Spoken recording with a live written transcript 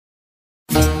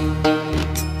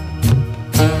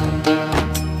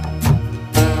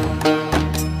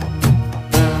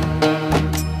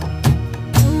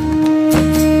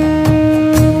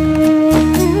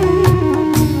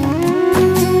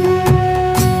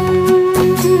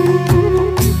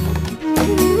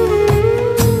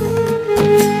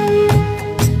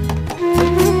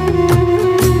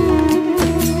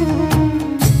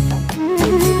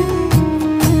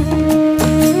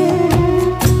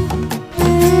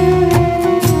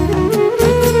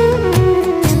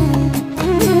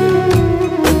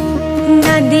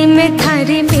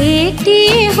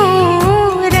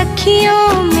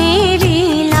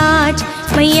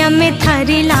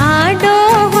थारी लाडो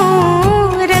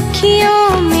हूँ, रखियो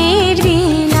मेरी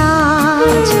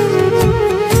लाज।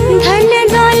 धन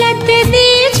दौलत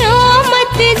दीजो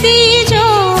मत दीजो,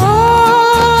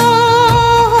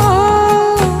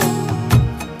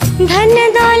 धन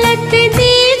दौलत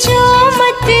दीजो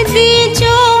मत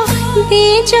दीजो,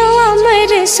 दीजो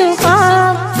अमर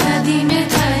सुहाग। दादी मैं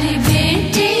थारी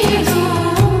बेटी हूँ,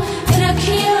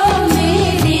 रखियो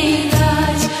मेरी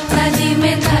लाज। दादी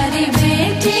मैं थारी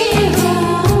बेटी हूँ,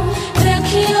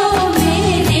 रखियो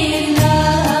मेरी लाज।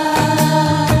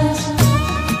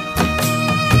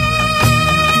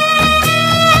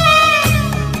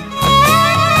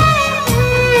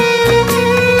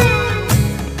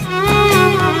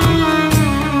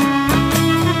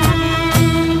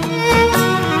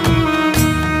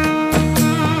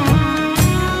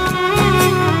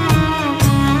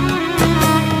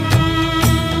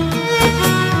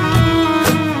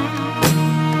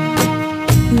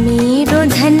 मेरो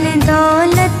धन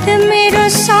दौलत मेरो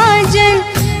साजन,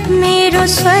 मेरो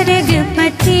स्वर्ग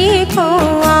पति को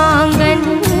आंगन।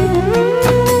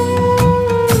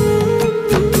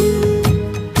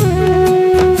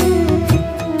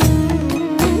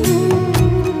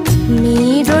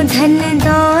 मेरो धन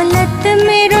दौलत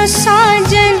मेरो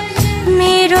साजन,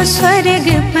 मेरो स्वर्ग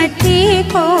पति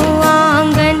को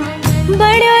आंगन।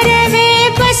 बड़ो रवे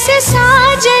बस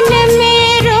साजन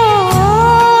मेरो,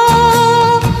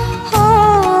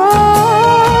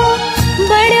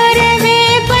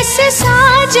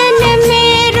 साजन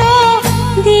मेरो,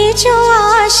 दीजो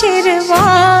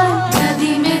आशीर्वाद।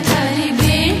 दादी मैं थारी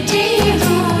बेटी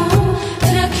हूँ,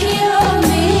 रखियो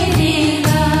मेरी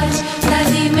लाज।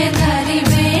 दादी मैं थारी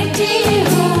बेटी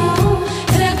हूँ,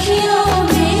 रखियो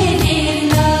मेरी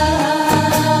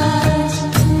लाज।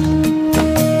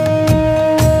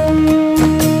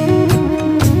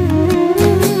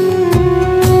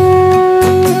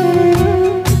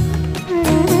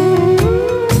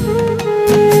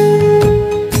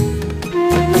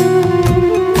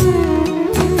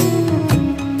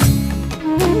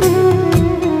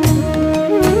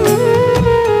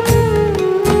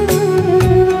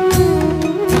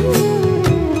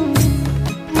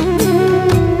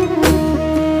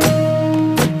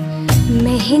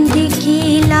 मेहंदी की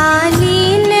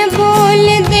लालीन बोल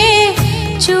दे,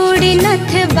 चूड़ी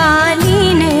नथ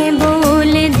बालीन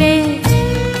बोल दे।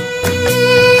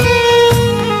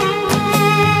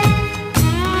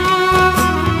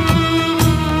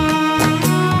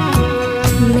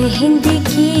 मेहंदी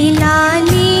की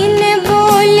लालीन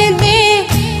बोल दे,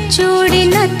 चूड़ी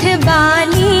नथ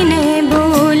बालीन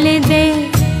बोल दे।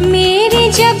 मेरी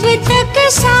जब तक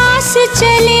सांस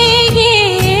चलेगी,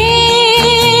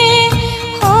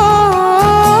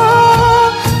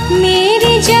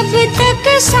 जब तक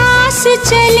सांस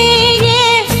चलेगी,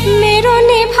 मेरो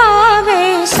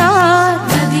निभावे साथ।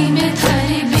 दादी मैं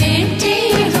थारी बेटी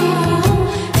हूँ,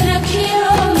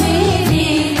 रखियो मेरी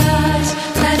लाज।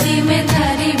 दादी मैं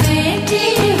थारी बेटी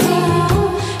हूँ,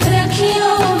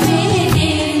 रखियो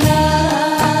मेरी लाज।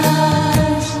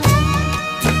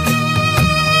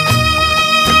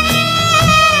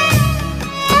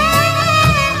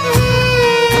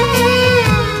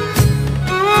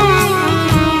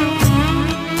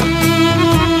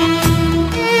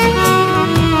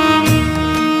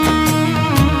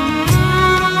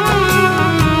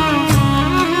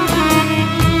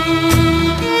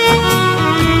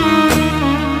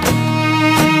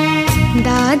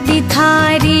 दादी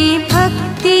थारी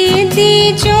भक्ति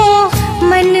दीजो,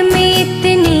 मन में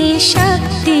इतनी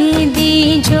शक्ति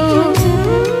दीजो।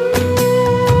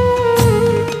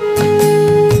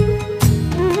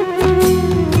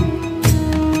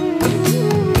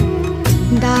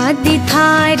 दादी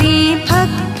थारी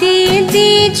भक्ति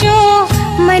दीजो,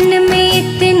 मन में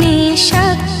इतनी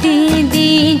शक्ति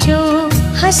दीजो।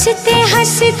 हंसते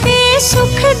हंसते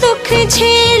सुख दुख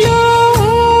झेलो,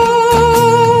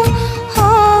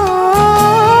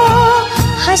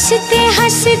 हंसते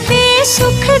हंसते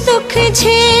सुख दुख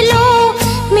झेलो,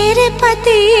 मेरे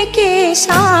पति के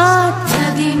साथ।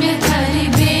 दादी मैं थारी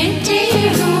बेटी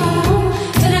हूँ,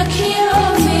 रखियो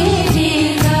मेरी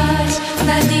लाज।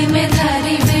 दादी मैं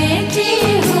थारी बेटी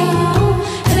हूँ,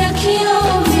 रखियो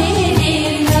मेरी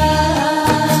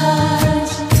लाज।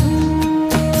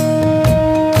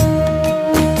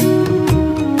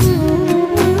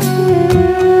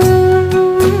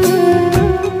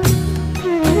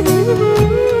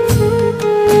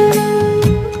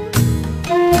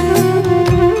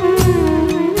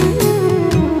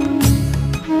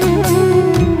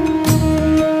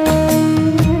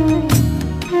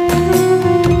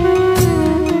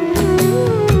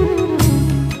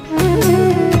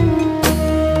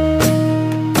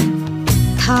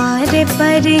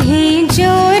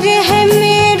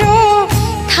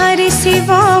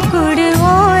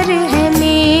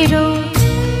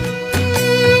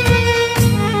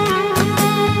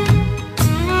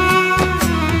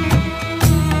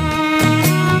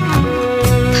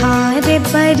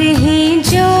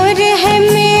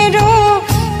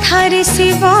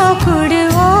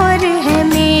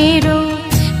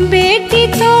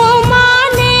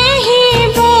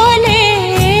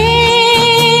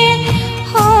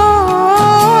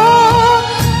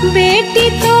 बेटी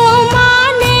तो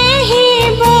माने ही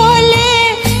बोले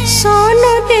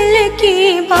सोनू दिल की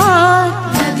बात।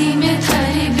 दादी मैं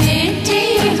थारी बेटी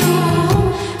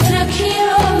हूँ,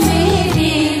 रखियो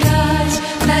मेरी लाज।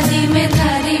 दादी मैं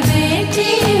थारी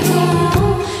बेटी हूँ,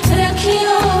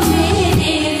 रखियो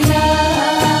मेरी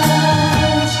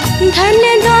लाज। धन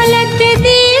दौलत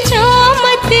दीजो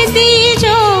मत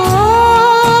दीजो,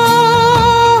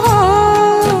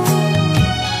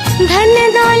 धन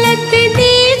दौलत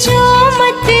दीजो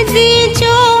मत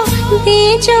दीजो,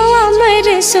 दीजो अमर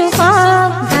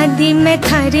सुहाग। दादी मैं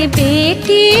थारी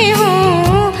बेटी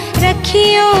हूँ,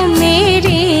 रखियो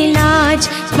मेरी लाज।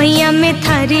 मैया मैं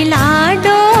थारी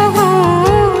लाडो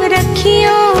हूँ,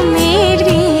 रखियो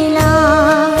मेरी